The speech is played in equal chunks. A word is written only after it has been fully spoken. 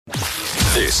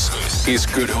This is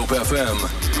Good Hope FM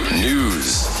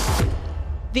News.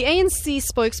 The ANC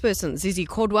spokesperson, Zizi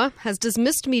Kodwa, has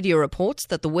dismissed media reports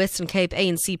that the Western Cape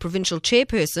ANC provincial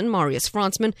chairperson, Marius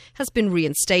Fransman, has been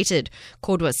reinstated.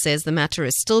 Kodwa says the matter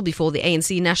is still before the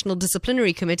ANC National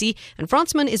Disciplinary Committee and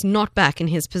Fransman is not back in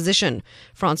his position.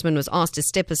 Fransman was asked to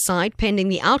step aside pending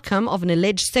the outcome of an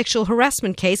alleged sexual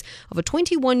harassment case of a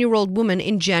 21-year-old woman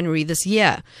in January this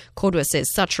year. Kodwa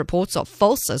says such reports are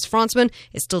false, as Fransman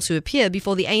is still to appear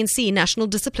before the ANC National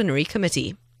Disciplinary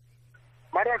Committee.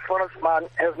 Marius Fransman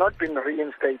has not been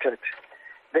reinstated.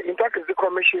 The Integrity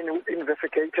Commission, who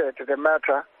investigated the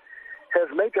matter, has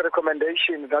made a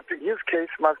recommendation that his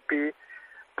case must be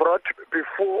brought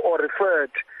before or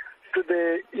referred to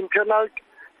the internal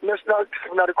National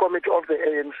Disciplinary Committee of the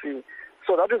ANC.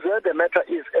 So that is where the matter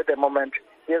is at the moment.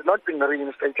 He has not been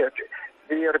reinstated.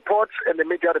 The reports and the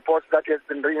media reports that he has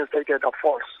been reinstated are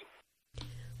false.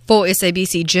 Four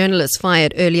SABC journalists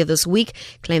fired earlier this week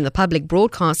claim the public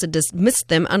broadcaster dismissed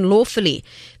them unlawfully.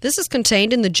 This is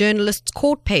contained in the journalists'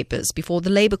 court papers before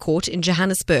the Labour Court in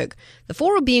Johannesburg. The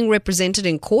four are being represented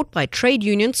in court by trade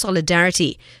union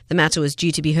Solidarity. The matter was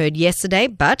due to be heard yesterday,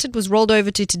 but it was rolled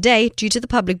over to today due to the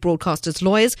public broadcaster's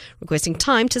lawyers requesting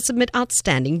time to submit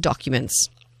outstanding documents.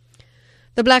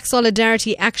 The Black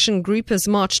Solidarity Action Group has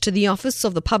marched to the office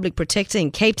of the Public Protector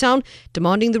in Cape Town,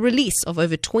 demanding the release of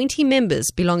over 20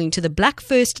 members belonging to the Black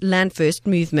First, Land First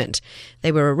movement.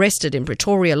 They were arrested in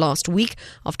Pretoria last week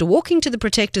after walking to the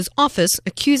Protector's office,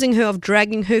 accusing her of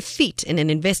dragging her feet in an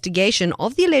investigation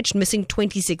of the alleged missing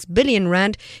 26 billion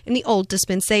rand in the old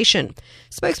dispensation.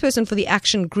 Spokesperson for the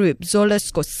Action Group, Zola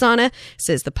Skosana,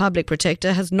 says the Public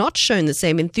Protector has not shown the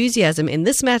same enthusiasm in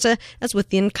this matter as with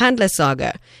the Nkandla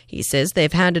saga. He says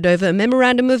they've handed over a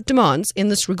memorandum of demands in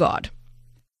this regard.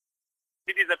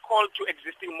 It is a call to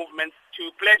existing movements to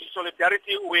pledge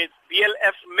solidarity with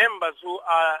BLF members who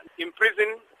are in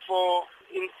prison for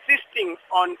insisting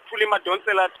on Pulima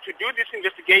Donsela to do this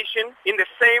investigation in the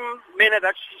same manner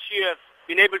that she has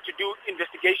been able to do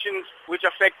investigations which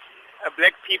affect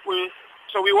black people.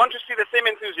 So we want to see the same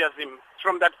enthusiasm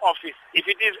from that office. If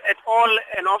it is at all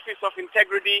an office of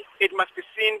integrity, it must be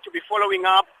seen to be following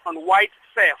up on white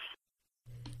theft.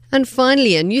 And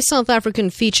finally, a new South African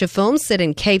feature film set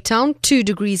in Cape Town, 2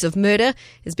 Degrees of Murder,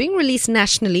 is being released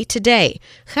nationally today.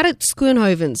 Gerrit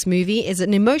Schoonhoven's movie is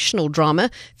an emotional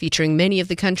drama featuring many of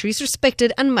the country's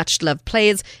respected and much-loved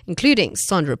players, including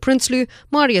Sandra Prinsloo,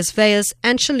 Marius Fransman,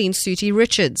 and Shalene Suti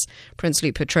Richards.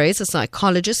 Prinsloo portrays a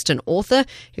psychologist and author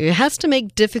who has to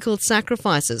make difficult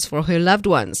sacrifices for her loved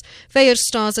ones. Fransman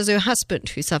stars as her husband,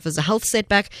 who suffers a health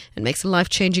setback and makes a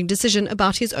life-changing decision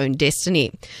about his own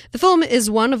destiny. The film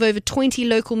is one of over 20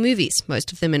 local movies,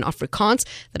 most of them in Afrikaans,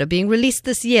 that are being released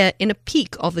this year in a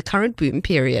peak of the current boom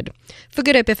period. For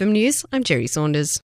Good Hope FM News, I'm Jerry Saunders.